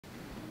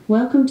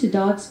Welcome to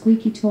Dog's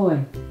Squeaky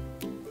Toy.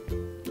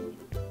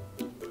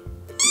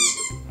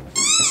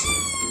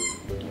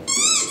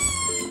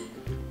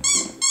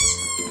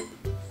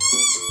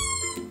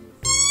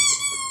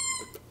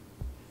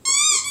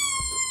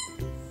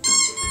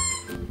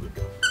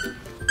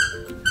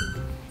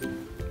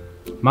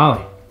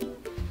 Molly.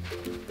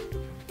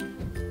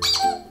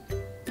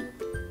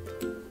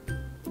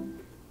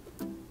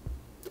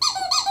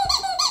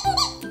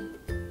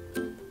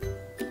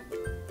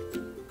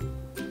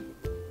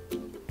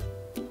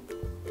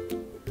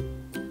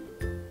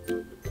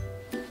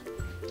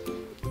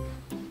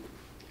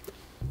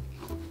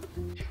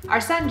 Our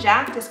son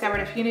Jack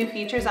discovered a few new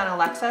features on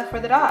Alexa for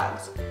the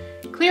dogs.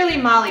 Clearly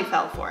Molly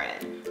fell for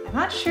it. I'm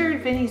not sure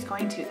Vinny's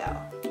going to though.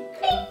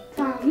 Hey,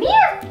 come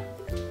here.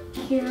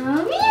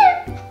 Come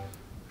here.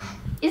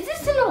 Is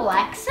this an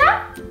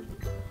Alexa?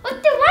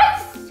 What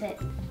device is it?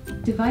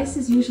 Device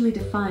is usually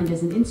defined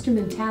as an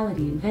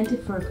instrumentality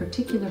invented for a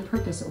particular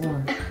purpose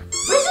or...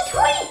 Where's the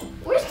toy?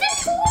 Where's the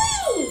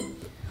toy?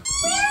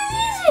 Where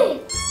is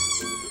it?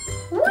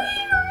 Where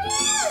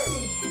is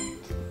it?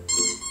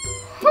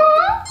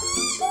 Huh?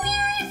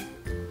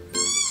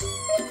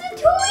 Where's the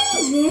toy,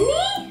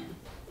 Vinny?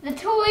 The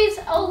toy's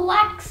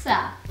Alexa.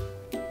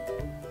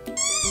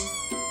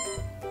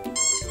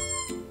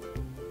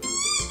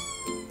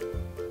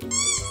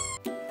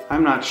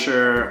 I'm not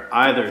sure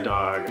either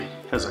dog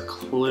has a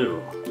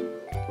clue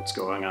what's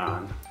going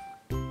on.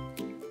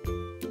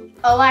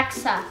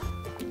 Alexa,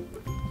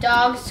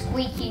 dog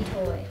squeaky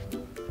toy.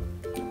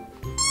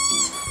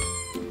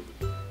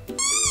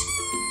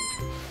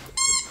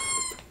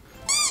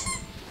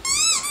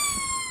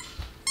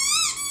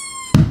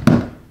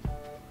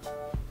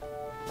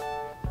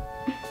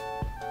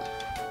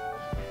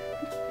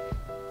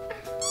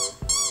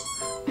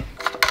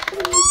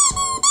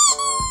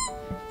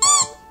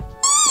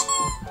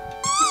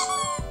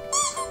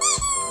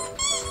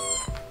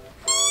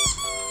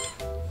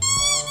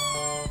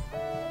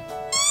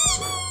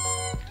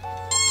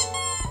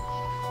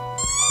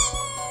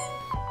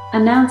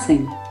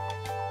 Announcing.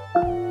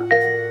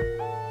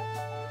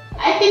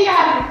 I think I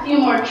have a few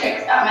more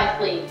tricks up my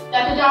sleeve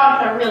that the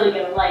dogs are really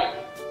gonna like.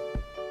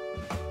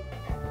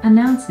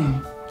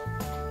 Announcing.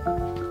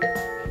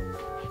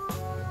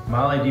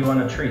 Molly, do you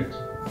want a treat?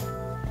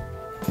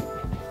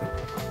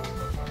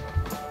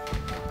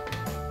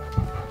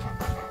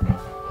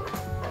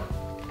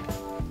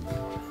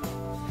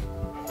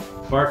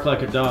 Bark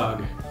like a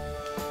dog.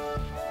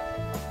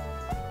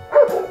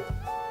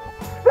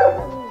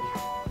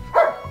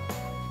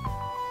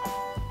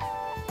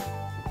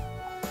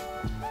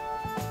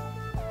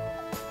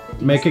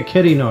 Make a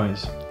kitty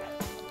noise.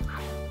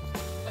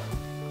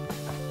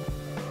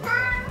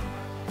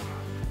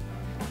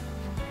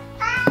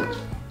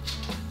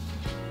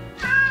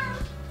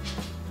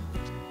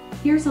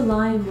 Here's a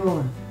lion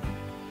roar.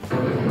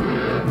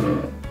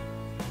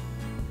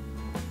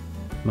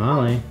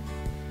 Molly.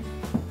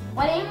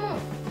 What animal?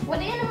 What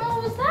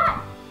animal was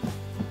that?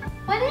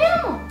 What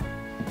animal?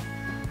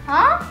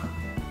 Huh?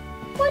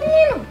 What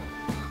animal?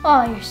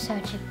 Oh, you're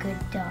such a good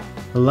dog.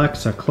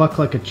 Alexa, cluck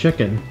like a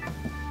chicken.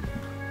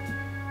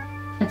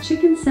 A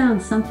chicken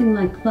sounds something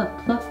like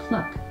cluck, cluck,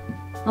 cluck,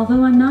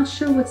 although I'm not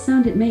sure what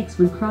sound it makes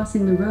when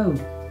crossing the road.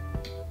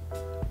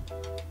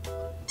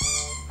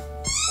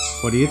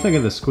 What do you think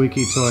of the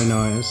squeaky toy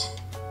noise?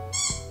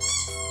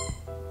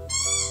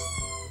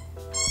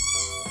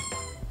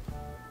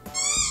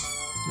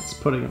 It's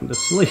putting him to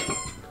sleep.